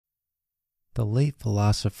The late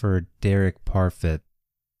philosopher Derek Parfit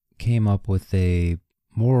came up with a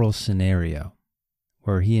moral scenario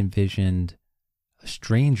where he envisioned a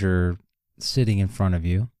stranger sitting in front of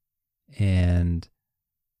you and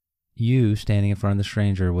you standing in front of the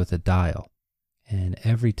stranger with a dial. And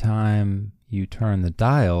every time you turn the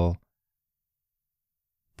dial,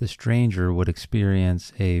 the stranger would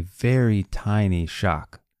experience a very tiny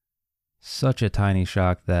shock. Such a tiny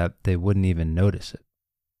shock that they wouldn't even notice it.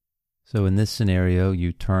 So in this scenario,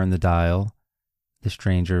 you turn the dial, the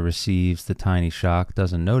stranger receives the tiny shock,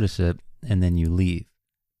 doesn't notice it, and then you leave.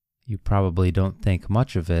 You probably don't think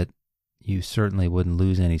much of it. You certainly wouldn't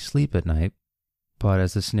lose any sleep at night. But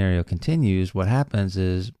as the scenario continues, what happens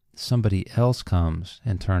is somebody else comes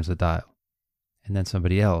and turns the dial. And then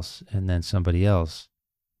somebody else, and then somebody else.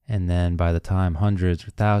 And then by the time hundreds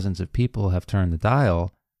or thousands of people have turned the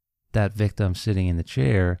dial, that victim sitting in the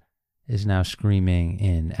chair is now screaming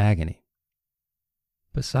in agony.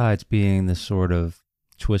 Besides being this sort of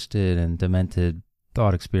twisted and demented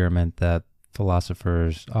thought experiment that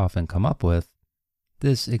philosophers often come up with,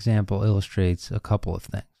 this example illustrates a couple of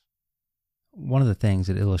things. One of the things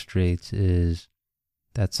it illustrates is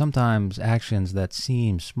that sometimes actions that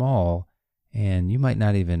seem small and you might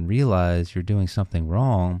not even realize you're doing something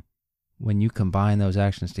wrong, when you combine those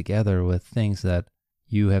actions together with things that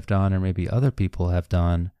you have done or maybe other people have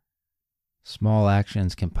done, small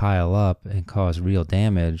actions can pile up and cause real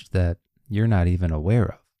damage that you're not even aware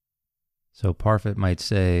of. So Parfit might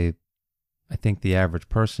say, I think the average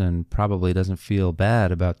person probably doesn't feel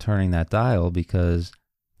bad about turning that dial because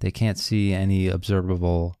they can't see any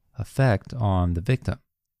observable effect on the victim.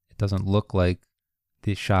 It doesn't look like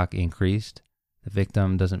the shock increased. The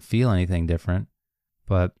victim doesn't feel anything different.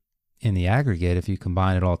 But in the aggregate, if you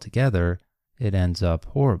combine it all together, it ends up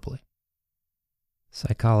horribly.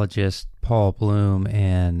 Psychologists Paul Bloom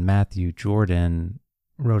and Matthew Jordan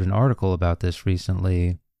wrote an article about this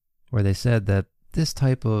recently where they said that this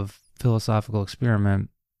type of philosophical experiment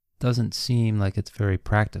doesn't seem like it's very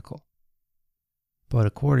practical. But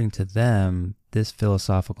according to them, this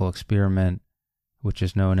philosophical experiment, which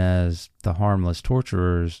is known as the harmless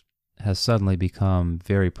torturers, has suddenly become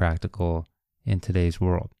very practical in today's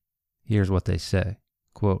world. Here's what they say,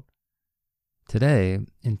 quote, "Today,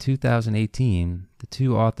 in 2018, the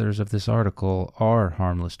two authors of this article are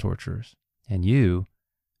harmless torturers, and you,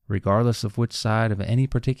 regardless of which side of any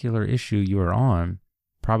particular issue you are on,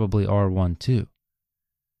 probably are one too.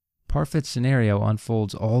 Parfit's scenario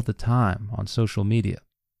unfolds all the time on social media.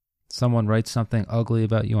 Someone writes something ugly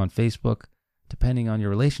about you on Facebook. Depending on your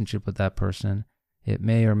relationship with that person, it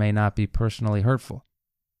may or may not be personally hurtful.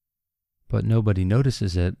 But nobody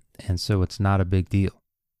notices it, and so it's not a big deal.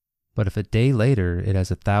 But if a day later it has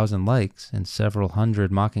 1,000 likes and several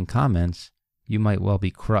hundred mocking comments, you might well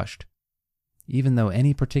be crushed. Even though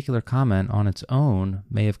any particular comment on its own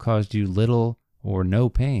may have caused you little or no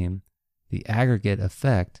pain, the aggregate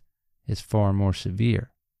effect is far more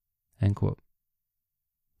severe." End quote.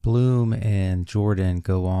 Bloom and Jordan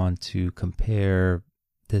go on to compare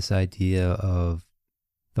this idea of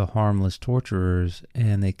the harmless torturers,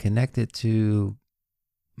 and they connect it to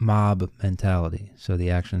mob mentality. So the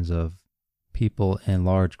actions of people in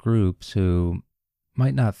large groups who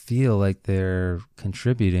might not feel like they're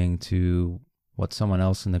contributing to what someone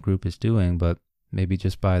else in the group is doing, but maybe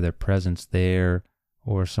just by their presence there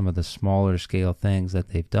or some of the smaller scale things that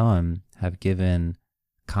they've done have given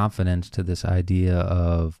confidence to this idea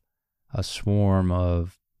of a swarm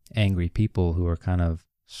of angry people who are kind of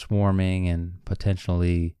swarming and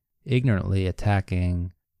potentially ignorantly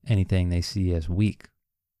attacking anything they see as weak.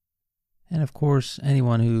 And of course,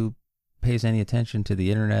 anyone who pays any attention to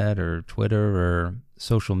the internet or Twitter or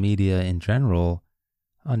social media in general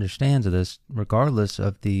understands this. Regardless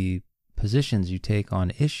of the positions you take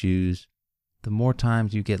on issues, the more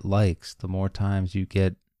times you get likes, the more times you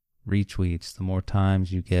get retweets, the more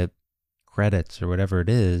times you get credits or whatever it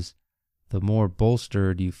is, the more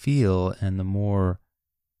bolstered you feel and the more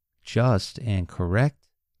just and correct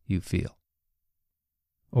you feel.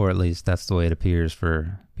 Or at least that's the way it appears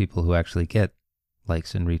for people who actually get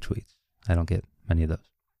likes and retweets. I don't get many of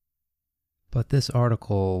those. But this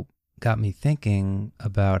article got me thinking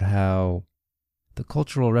about how the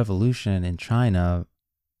Cultural Revolution in China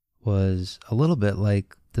was a little bit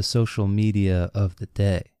like the social media of the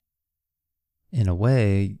day. In a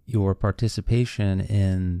way, your participation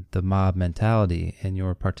in the mob mentality and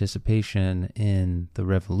your participation in the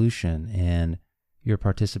revolution and your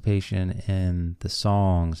participation in the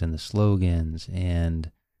songs and the slogans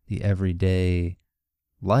and the everyday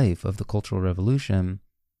life of the Cultural Revolution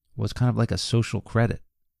was kind of like a social credit.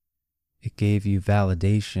 it gave you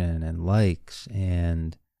validation and likes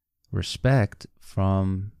and respect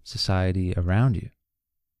from society around you.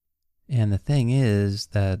 And the thing is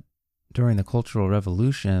that during the Cultural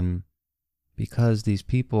Revolution, because these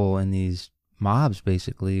people in these mobs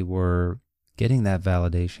basically were getting that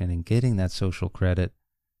validation and getting that social credit,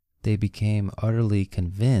 they became utterly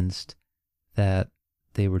convinced that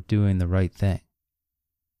they were doing the right thing.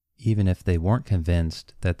 Even if they weren't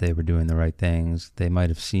convinced that they were doing the right things, they might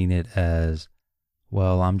have seen it as,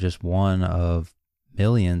 well, I'm just one of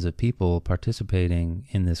millions of people participating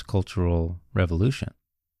in this cultural revolution.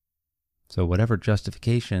 So whatever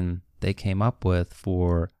justification they came up with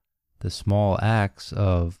for the small acts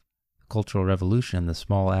of the Cultural Revolution, the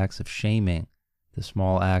small acts of shaming, the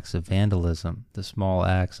small acts of vandalism, the small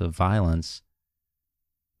acts of violence,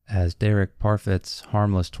 as Derek Parfit's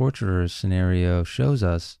Harmless Torturers scenario shows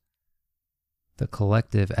us, the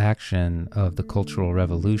collective action of the Cultural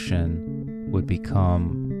Revolution would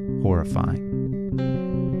become horrifying.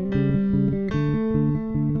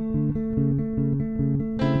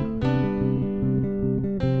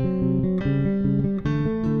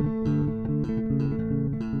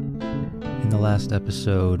 In the last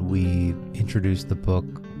episode, we introduced the book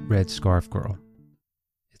Red Scarf Girl.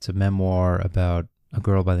 It's a memoir about a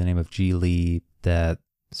girl by the name of Ji-Li that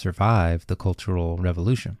survived the Cultural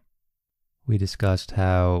Revolution. We discussed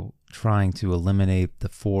how trying to eliminate the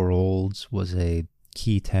four olds was a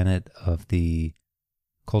key tenet of the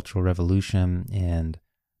Cultural Revolution, and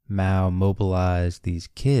Mao mobilized these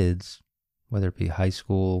kids, whether it be high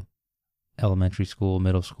school, elementary school,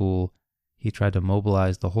 middle school. He tried to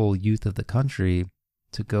mobilize the whole youth of the country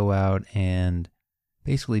to go out and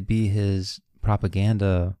basically be his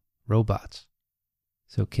propaganda robots.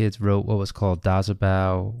 So kids wrote what was called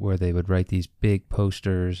Dazabao, where they would write these big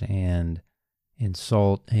posters and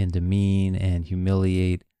insult and demean and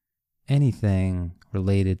humiliate anything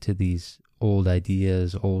related to these old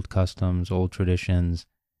ideas, old customs, old traditions,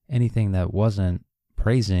 anything that wasn't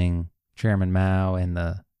praising Chairman Mao and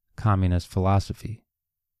the communist philosophy.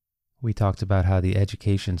 We talked about how the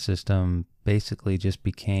education system basically just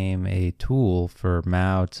became a tool for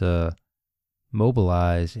Mao to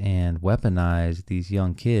mobilize and weaponize these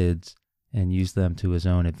young kids and use them to his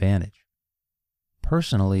own advantage.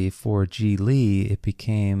 Personally, for Ji-Li, it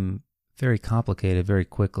became very complicated very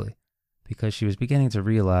quickly because she was beginning to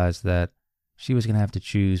realize that she was going to have to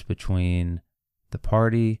choose between the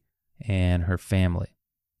party and her family.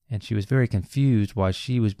 And she was very confused why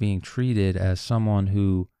she was being treated as someone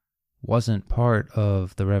who wasn't part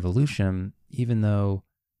of the revolution, even though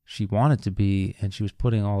she wanted to be and she was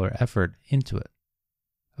putting all her effort into it.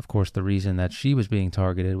 Of course, the reason that she was being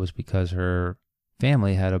targeted was because her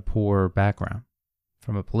family had a poor background.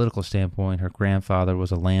 From a political standpoint, her grandfather was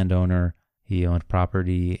a landowner. He owned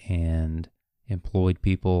property and employed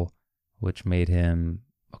people, which made him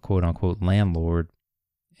a quote-unquote landlord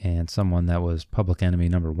and someone that was public enemy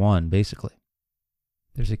number one, basically.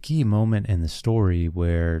 There's a key moment in the story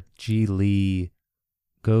where Ji-Li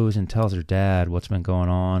goes and tells her dad what's been going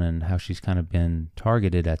on and how she's kind of been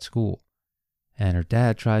targeted at school. And her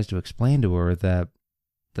dad tries to explain to her that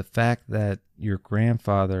the fact that your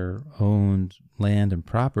grandfather owned land and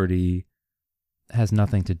property has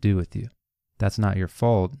nothing to do with you. That's not your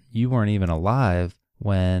fault. You weren't even alive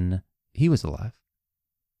when he was alive.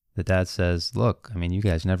 The dad says, look, you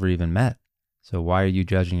guys never even met. So why are you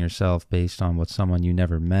judging yourself based on what someone you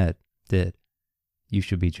never met did? You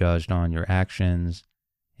should be judged on your actions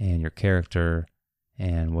and your character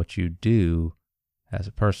and what you do as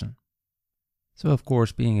a person. So, of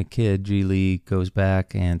course, being a kid, Ji-Li goes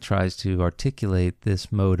back and tries to articulate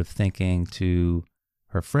this mode of thinking to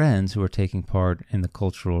her friends who are taking part in the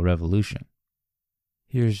Cultural Revolution.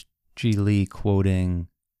 Here's Ji-Li quoting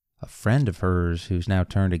a friend of hers who's now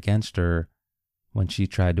turned against her when she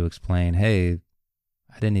tried to explain, hey,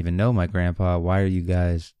 I didn't even know my grandpa. Why are you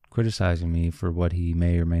guys criticizing me for what he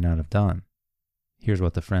may or may not have done? Here's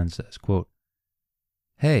what the friend says, quote,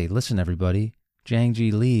 hey, listen, everybody. Jiang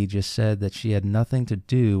Ji-Li just said that she had nothing to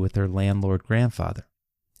do with her landlord grandfather,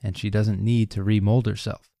 and she doesn't need to remold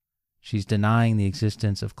herself. She's denying the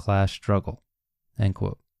existence of class struggle, end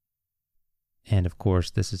quote. And of course,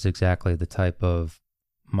 this is exactly the type of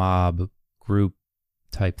mob group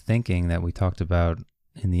type thinking that we talked about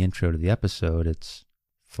in the intro to the episode. It's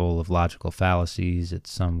full of logical fallacies.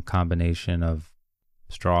 It's some combination of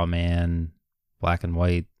straw man, black and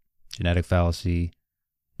white, genetic fallacy.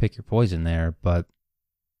 Pick your poison there, but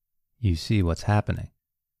you see what's happening.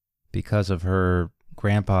 Because of her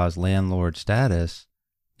grandpa's landlord status,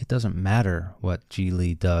 it doesn't matter what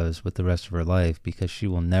Ji-Li does with the rest of her life because she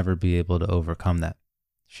will never be able to overcome that.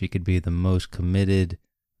 She could be the most committed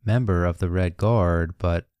member of the Red Guard,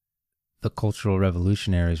 but the cultural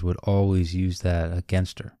revolutionaries would always use that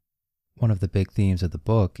against her. One of the big themes of the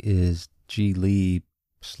book is Ji-Li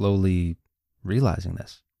slowly realizing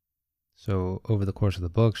this. So over the course of the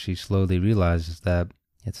book, she slowly realizes that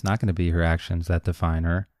it's not going to be her actions that define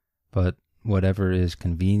her, but whatever is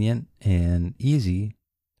convenient and easy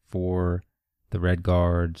for the Red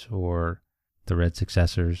Guards or the Red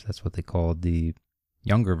Successors. That's what they called the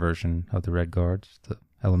younger version of the Red Guards, the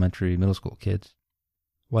elementary, middle school kids.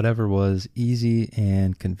 Whatever was easy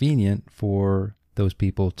and convenient for those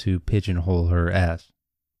people to pigeonhole her as.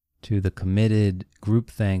 To the committed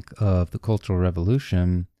groupthink of the Cultural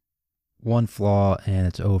Revolution, one flaw and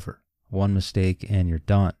it's over. One mistake and you're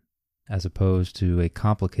done. As opposed to a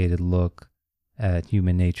complicated look at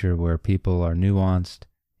human nature where people are nuanced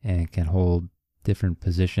and can hold different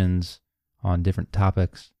positions on different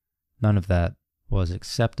topics. None of that was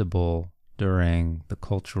acceptable during the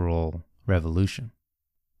Cultural Revolution.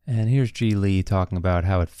 And here's Ji-Li talking about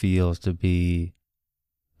how it feels to be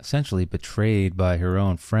essentially betrayed by her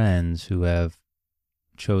own friends who have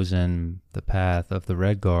chosen the path of the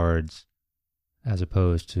Red Guards as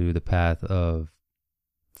opposed to the path of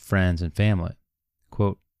friends and family.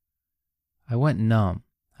 Quote, I went numb.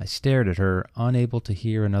 I stared at her, unable to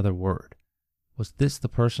hear another word. Was this the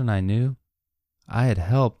person I knew? I had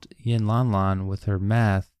helped Yin Lan Lan with her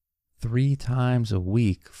math 3 times a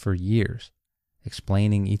week for years,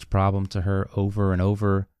 explaining each problem to her over and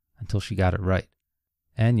over until she got it right.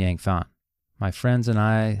 And Yang Fan. My friends and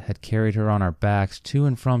I had carried her on our backs to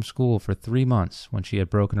and from school for 3 months when she had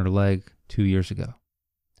broken her leg 2 years ago.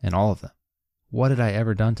 And all of them. What had I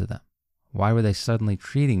ever done to them? Why were they suddenly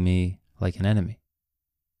treating me like an enemy?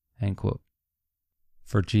 End quote.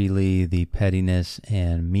 For Ji-Li, the pettiness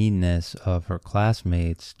and meanness of her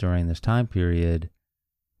classmates during this time period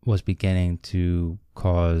was beginning to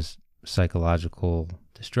cause psychological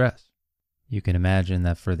distress. You can imagine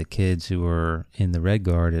that for the kids who were in the Red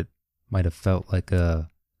Guard, it might have felt like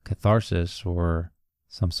a catharsis or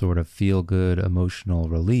some sort of feel-good emotional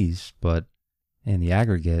release, but in the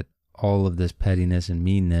aggregate, all of this pettiness and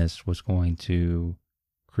meanness was going to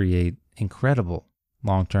create incredible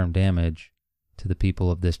long-term damage to the people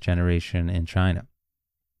of this generation in China.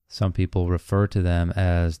 Some people refer to them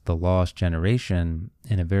as the lost generation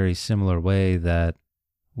in a very similar way that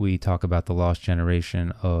we talk about the lost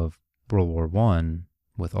generation of World War I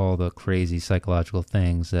with all the crazy psychological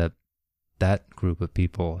things that that group of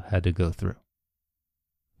people had to go through.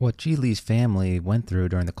 What Ji-Li's family went through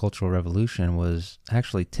during the Cultural Revolution was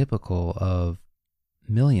actually typical of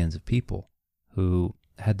millions of people who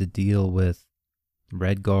had to deal with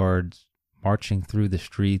Red Guards marching through the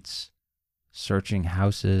streets, searching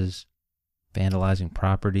houses, vandalizing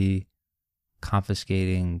property,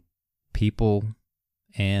 confiscating people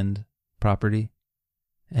and property.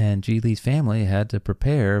 And Ji-Li's family had to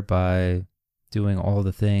prepare by doing all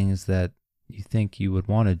the things that you think you would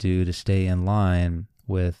want to do to stay in line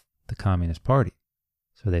with the Communist Party.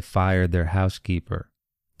 So they fired their housekeeper.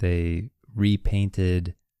 They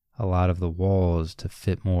repainted a lot of the walls to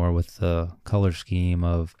fit more with the color scheme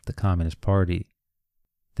of the Communist Party.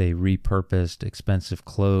 They repurposed expensive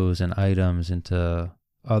clothes and items into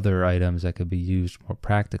other items that could be used more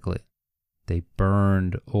practically. They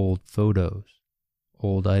burned old photos,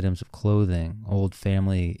 old items of clothing, old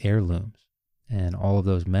family heirlooms. And all of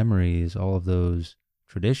those memories, all of those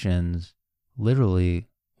traditions literally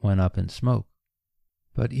went up in smoke.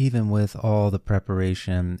 But even with all the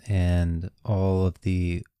preparation and all of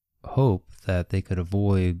the hope that they could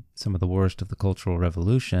avoid some of the worst of the Cultural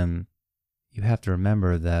Revolution, you have to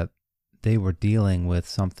remember that they were dealing with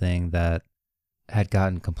something that had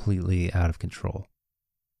gotten completely out of control.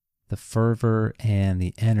 The fervor and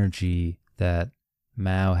the energy that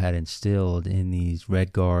Mao had instilled in these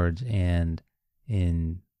Red Guards and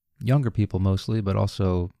in younger people mostly, but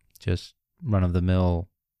also just run-of-the-mill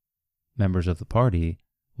members of the party,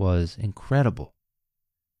 was incredible.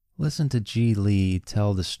 Listen to Ji-Li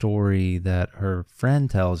tell the story that her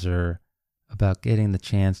friend tells her about getting the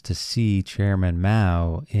chance to see Chairman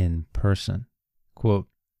Mao in person. Quote,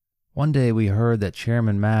 one day we heard that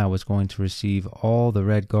Chairman Mao was going to receive all the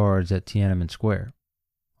Red Guards at Tiananmen Square.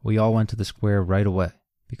 We all went to the square right away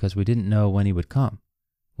because we didn't know when he would come.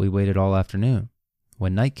 We waited all afternoon.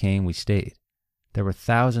 When night came, we stayed. There were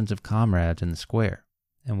thousands of comrades in the square,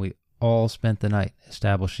 and we all spent the night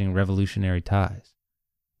establishing revolutionary ties.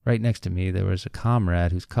 Right next to me, there was a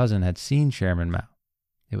comrade whose cousin had seen Chairman Mao.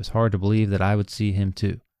 It was hard to believe that I would see him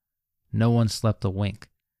too. No one slept a wink.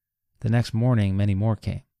 The next morning, many more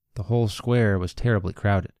came. The whole square was terribly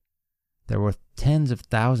crowded. There were tens of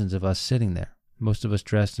thousands of us sitting there, most of us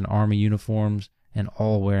dressed in army uniforms and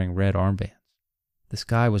all wearing red armbands. The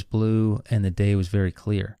sky was blue and the day was very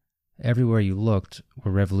clear. Everywhere you looked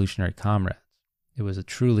were revolutionary comrades. It was a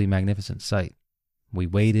truly magnificent sight. We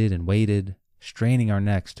waited and waited, straining our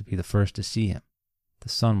necks to be the first to see him. The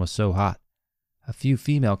sun was so hot. A few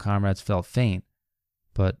female comrades felt faint,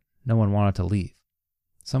 but no one wanted to leave.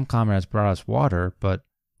 Some comrades brought us water, but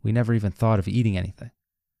we never even thought of eating anything.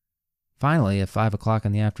 Finally, at 5 o'clock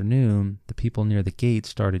in the afternoon, the people near the gate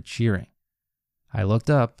started cheering. I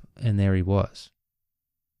looked up, and there he was.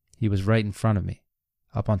 He was right in front of me,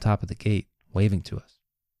 up on top of the gate, waving to us.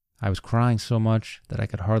 I was crying so much that I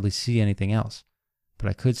could hardly see anything else, but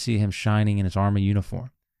I could see him shining in his army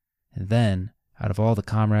uniform. And then, out of all the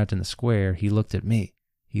comrades in the square, he looked at me.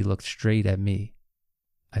 He looked straight at me.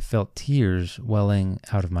 I felt tears welling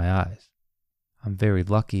out of my eyes. I'm very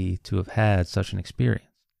lucky to have had such an experience.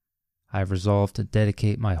 I have resolved to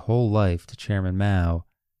dedicate my whole life to Chairman Mao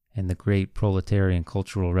and the great proletarian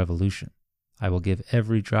cultural revolution. I will give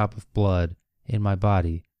every drop of blood in my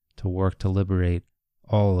body to work to liberate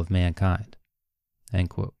all of mankind. End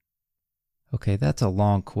quote. Okay, that's a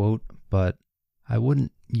long quote, but I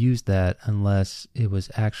wouldn't use that unless it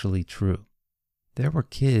was actually true. There were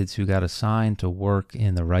kids who got assigned to work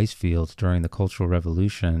in the rice fields during the Cultural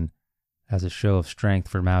Revolution as a show of strength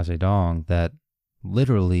for Mao Zedong that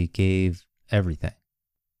literally gave everything.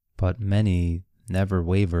 But many never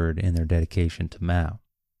wavered in their dedication to Mao.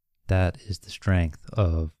 That is the strength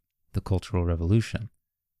of the Cultural Revolution.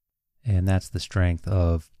 And that's the strength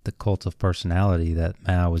of the cult of personality that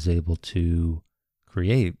Mao was able to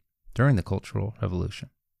create during the Cultural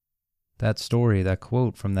Revolution. That story, that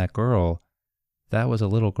quote from that girl, that was a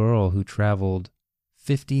little girl who traveled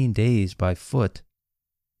 15 days by foot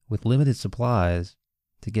with limited supplies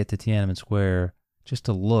to get to Tiananmen Square just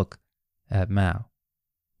to look at Mao.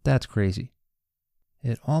 That's crazy.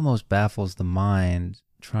 It almost baffles the mind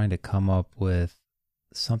trying to come up with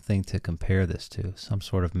something to compare this to, some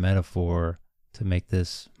sort of metaphor to make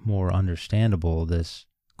this more understandable, this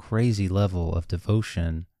crazy level of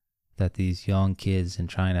devotion that these young kids in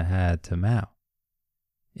China had to Mao.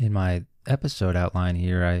 In my episode outline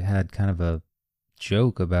here, I had kind of a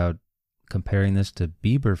joke about comparing this to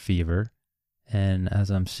Bieber fever, and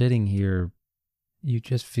as I'm sitting here, you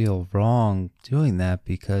just feel wrong doing that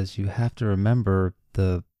because you have to remember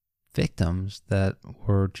the victims that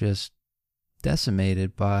were just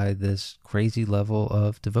decimated by this crazy level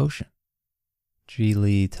of devotion.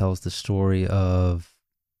 Ji-Li tells the story of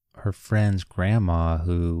her friend's grandma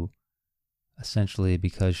who, essentially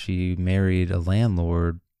because she married a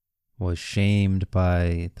landlord, was shamed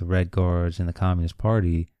by the Red Guards and the Communist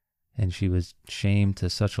Party, and she was shamed to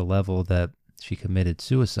such a level that she committed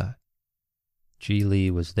suicide. Ji-Li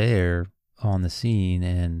was there on the scene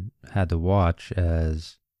and had to watch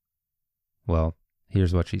as, well,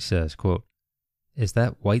 here's what she says, quote, "Is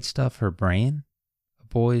that white stuff her brain?" a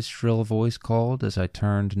boy's shrill voice called as I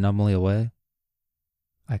turned numbly away.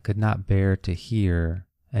 I could not bear to hear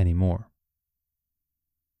any more.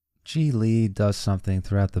 Ji-Li does something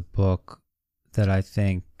throughout the book that I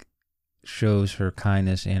think shows her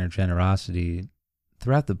kindness and her generosity.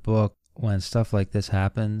 Throughout the book, when stuff like this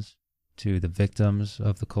happens to the victims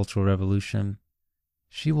of the Cultural Revolution,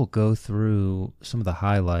 she will go through some of the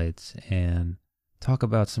highlights and talk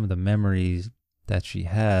about some of the memories that she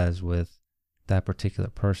has with that particular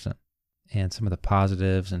person and some of the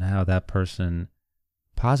positives and how that person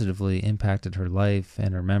positively impacted her life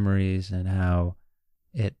and her memories and how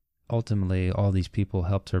it ultimately, all these people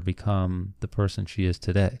helped her become the person she is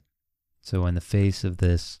today. So in the face of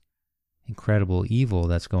this incredible evil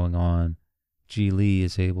that's going on, Ji-Li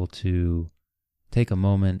is able to take a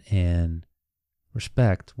moment and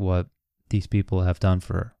respect what these people have done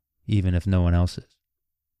for her, even if no one else is.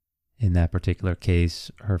 In that particular case,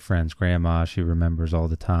 her friend's grandma, she remembers all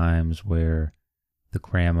the times where the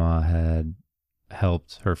grandma had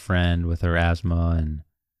helped her friend with her asthma, and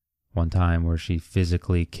one time where she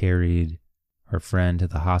physically carried her friend to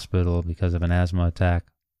the hospital because of an asthma attack.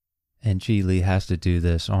 And Ji-Li has to do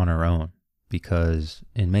this on her own because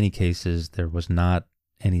in many cases there was not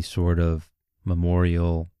any sort of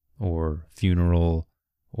memorial or funeral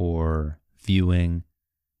or viewing.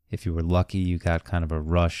 If you were lucky, you got kind of a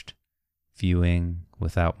rushed viewing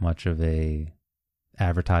without much of a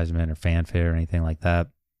advertisement or fanfare or anything like that,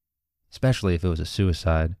 especially if it was a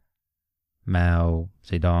suicide. Mao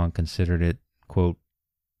Zedong considered it, quote,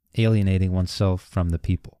 alienating oneself from the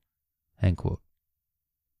people, end quote.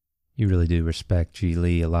 You really do respect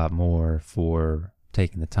Ji-Li a lot more for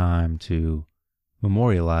taking the time to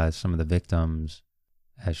memorialize some of the victims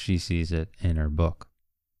as she sees it in her book.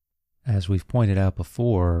 As we've pointed out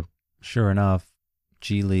before, sure enough,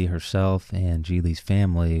 Ji-Li herself and Ji-Li's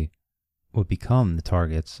family would become the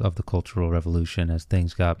targets of the Cultural Revolution as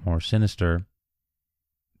things got more sinister.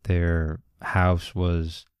 Their house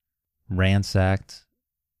was ransacked,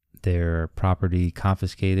 their property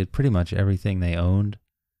confiscated, pretty much everything they owned.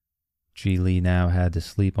 Ji-Li now had to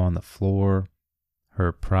sleep on the floor.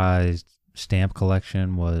 Her prized stamp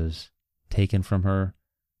collection was taken from her.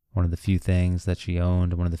 One of the few things that she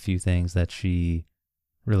owned, one of the few things that she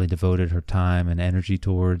really devoted her time and energy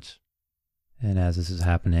towards. And as this is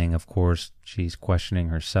happening, of course, she's questioning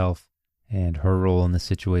herself and her role in the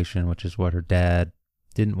situation, which is what her dad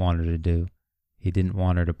didn't want her to do. He didn't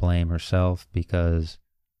want her to blame herself because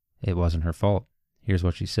it wasn't her fault. Here's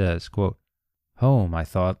what she says, quote, "Home, I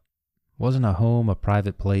thought. Wasn't a home a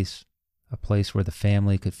private place, a place where the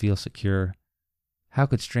family could feel secure? How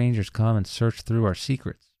could strangers come and search through our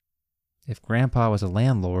secrets? If Grandpa was a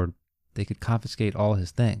landlord, they could confiscate all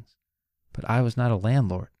his things. But I was not a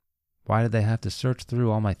landlord. Why did they have to search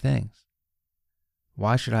through all my things?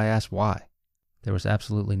 Why should I ask why? There was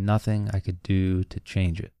absolutely nothing I could do to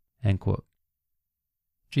change it." End quote.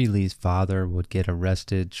 Ji-Li's father would get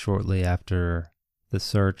arrested shortly after the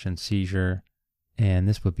search and seizure, and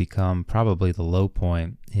this would become probably the low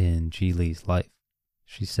point in Ji-Li's life.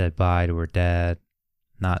 She said bye to her dad,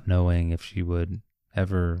 not knowing if she would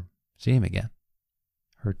ever see him again.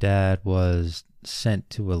 Her dad was sent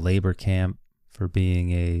to a labor camp for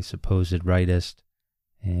being a supposed rightist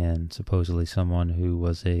and supposedly someone who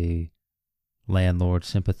was a landlord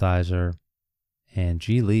sympathizer. And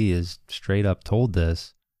Ji-Li is straight up told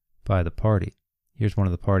this by the party. Here's one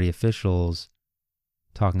of the party officials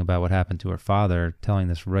talking about what happened to her father, telling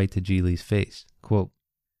this right to Ji-Li's face. Quote,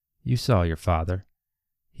 "You saw your father.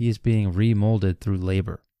 He is being remolded through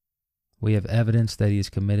labor. We have evidence that he has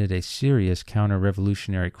committed a serious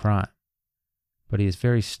counter-revolutionary crime. But he is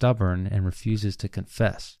very stubborn and refuses to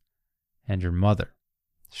confess. And your mother,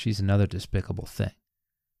 she's another despicable thing.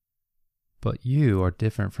 But you are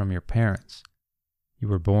different from your parents. You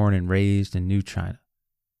were born and raised in New China.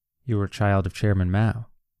 You were a child of Chairman Mao.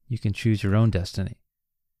 You can choose your own destiny.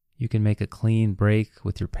 You can make a clean break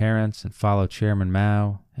with your parents and follow Chairman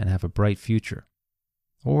Mao and have a bright future.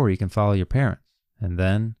 Or you can follow your parents, and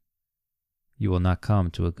then you will not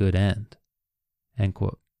come to a good end." End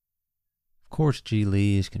quote. Of course,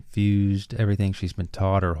 Ji-Li is confused. Everything she's been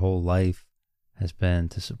taught her whole life has been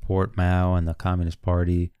to support Mao and the Communist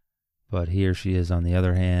Party. But here she is, on the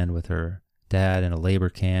other hand, with her dad in a labor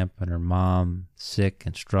camp and her mom sick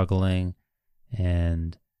and struggling.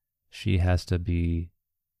 And she has to be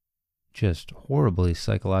just horribly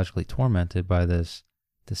psychologically tormented by this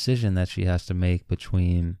decision that she has to make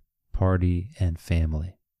between party and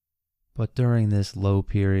family. But during this low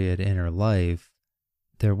period in her life,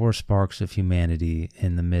 there were sparks of humanity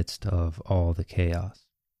in the midst of all the chaos.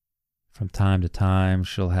 From time to time,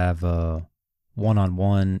 she'll have a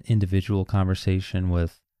one-on-one individual conversation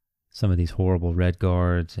with some of these horrible Red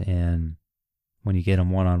Guards, and when you get them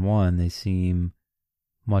one-on-one, they seem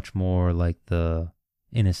much more like the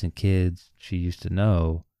innocent kids she used to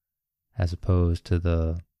know, as opposed to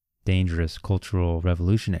the dangerous cultural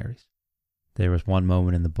revolutionaries. There was one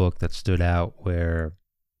moment in the book that stood out where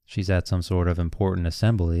she's at some sort of important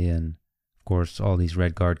assembly, and of course all these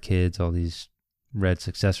Red Guard kids, all these Red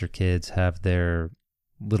successor kids have their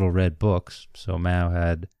little red books. So Mao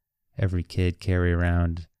had every kid carry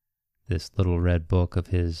around this little red book of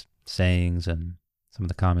his sayings and some of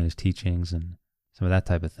the communist teachings and some of that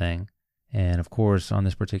type of thing. And of course, on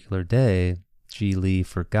this particular day, Ji-Li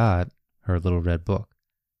forgot her little red book.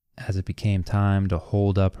 As it became time to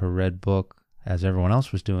hold up her red book, as everyone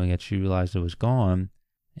else was doing it, she realized it was gone,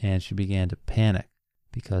 and she began to panic,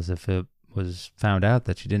 because if it was found out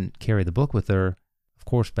that she didn't carry the book with her, of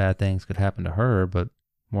course bad things could happen to her, but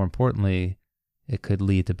more importantly, it could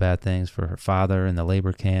lead to bad things for her father in the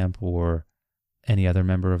labor camp or any other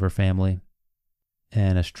member of her family.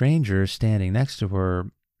 And a stranger standing next to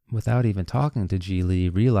her, without even talking to Ji-Li,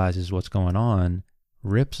 realizes what's going on,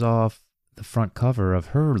 rips off the front cover of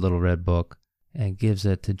her little red book and gives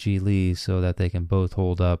it to Ji-Li so that they can both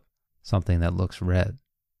hold up something that looks red.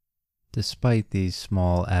 Despite these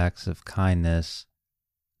small acts of kindness,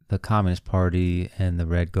 the Communist Party and the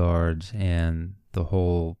Red Guards and the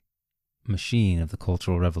whole machine of the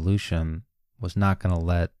Cultural Revolution was not going to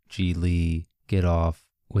let Ji-Li get off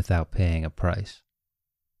without paying a price.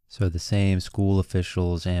 So the same school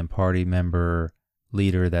officials and party member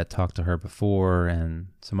leader that talked to her before and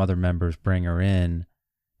some other members bring her in,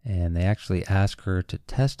 and they actually ask her to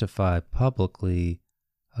testify publicly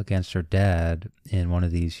against her dad in one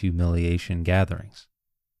of these humiliation gatherings.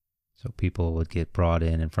 So people would get brought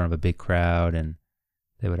in front of a big crowd, and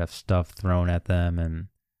they would have stuff thrown at them, and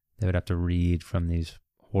they would have to read from these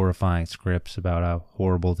horrifying scripts about how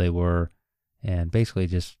horrible they were, and basically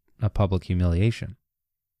just a public humiliation.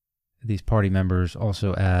 These party members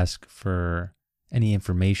also ask for any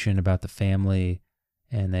information about the family,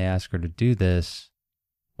 and they ask her to do this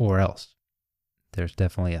or else. There's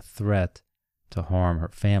definitely a threat to harm her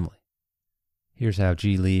family. Here's how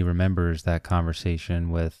Ji-Li remembers that conversation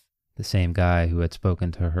with the same guy who had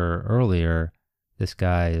spoken to her earlier. This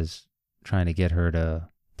guy is trying to get her to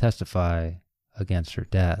testify against her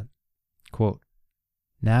dad. Quote,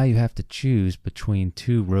 "Now you have to choose between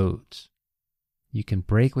two roads. You can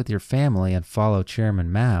break with your family and follow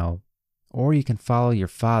Chairman Mao, or you can follow your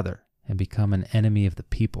father and become an enemy of the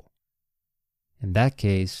people. In that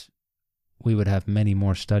case, we would have many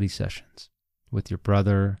more study sessions with your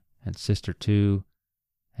brother and sister too,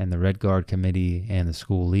 and the Red Guard committee and the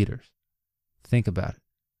school leaders. Think about it.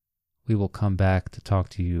 We will come back to talk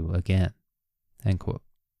to you again." End quote.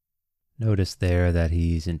 Notice there that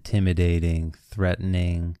he's intimidating,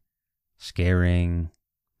 threatening, scaring,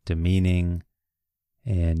 demeaning,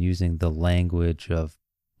 and using the language of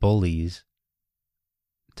bullies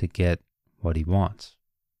to get what he wants.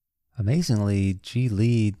 Amazingly,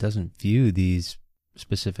 Ji-Li doesn't view these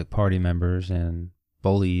specific party members and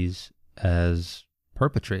bullies as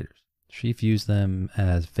perpetrators. She views them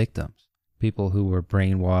as victims, people who were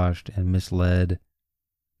brainwashed and misled,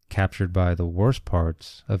 captured by the worst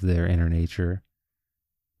parts of their inner nature.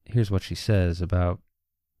 Here's what she says about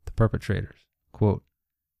the perpetrators. Quote,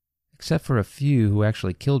 "Except for a few who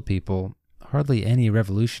actually killed people, hardly any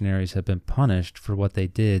revolutionaries have been punished for what they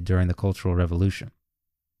did during the Cultural Revolution.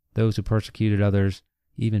 Those who persecuted others,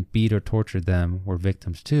 even beat or tortured them, were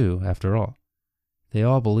victims too, after all. They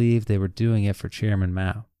all believed they were doing it for Chairman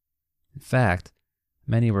Mao. In fact,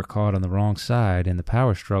 many were caught on the wrong side in the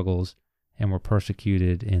power struggles and were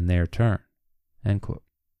persecuted in their turn." End quote.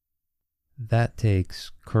 That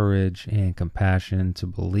takes courage and compassion to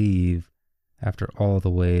believe after all the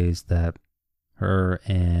ways that her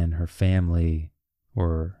and her family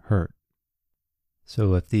were hurt.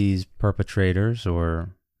 So if these perpetrators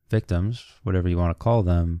or victims, whatever you want to call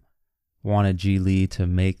them, wanted Ji-Li to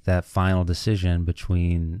make that final decision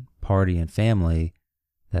between party and family,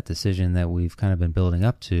 that decision that we've kind of been building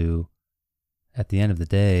up to, at the end of the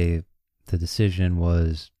day, the decision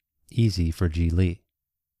was easy for Ji-Li.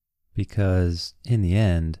 Because in the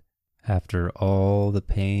end, after all the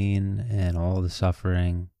pain and all the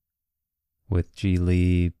suffering, with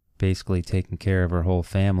Ji-Li basically taking care of her whole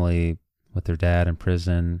family, with her dad in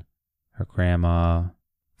prison, her grandma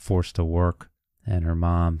forced to work, and her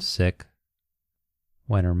mom sick.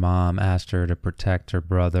 When her mom asked her to protect her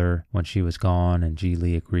brother when she was gone, and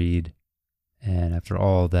Ji-Li agreed. And after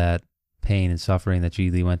all that pain and suffering that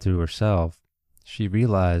Ji-Li went through herself, she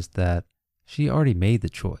realized that she already made the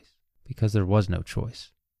choice, because there was no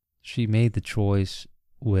choice. She made the choice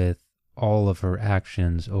with all of her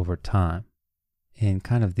actions over time. In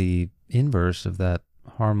kind of the inverse of that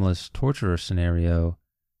harmless torturer scenario,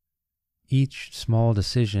 each small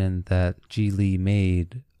decision that Ji-Li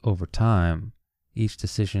made over time, each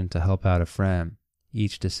decision to help out a friend,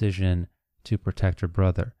 each decision to protect her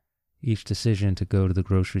brother, each decision to go to the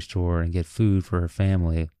grocery store and get food for her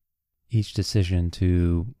family, each decision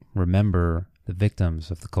to remember the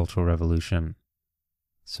victims of the Cultural Revolution.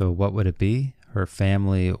 So what would it be? Her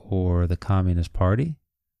family or the Communist Party?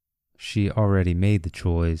 She already made the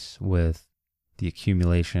choice with the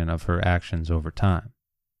accumulation of her actions over time.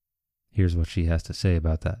 Here's what she has to say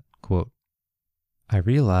about that. Quote, "I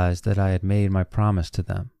realized that I had made my promise to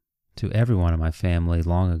them, to everyone in my family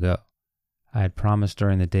long ago. I had promised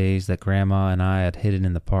during the days that Grandma and I had hidden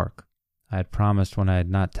in the park. I had promised when I had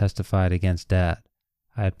not testified against Dad.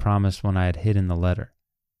 I had promised when I had hidden the letter.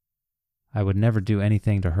 I would never do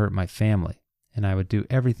anything to hurt my family, and I would do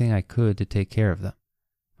everything I could to take care of them.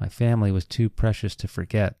 My family was too precious to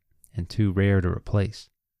forget and too rare to replace.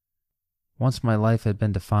 Once my life had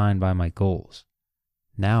been defined by my goals.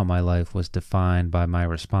 Now my life was defined by my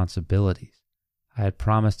responsibilities. I had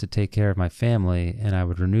promised to take care of my family, and I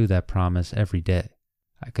would renew that promise every day.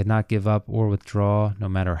 I could not give up or withdraw, no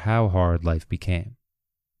matter how hard life became.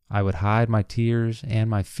 I would hide my tears and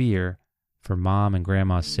my fear for Mom and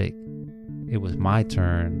Grandma's sake. It was my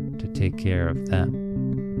turn to take care of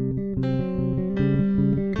them."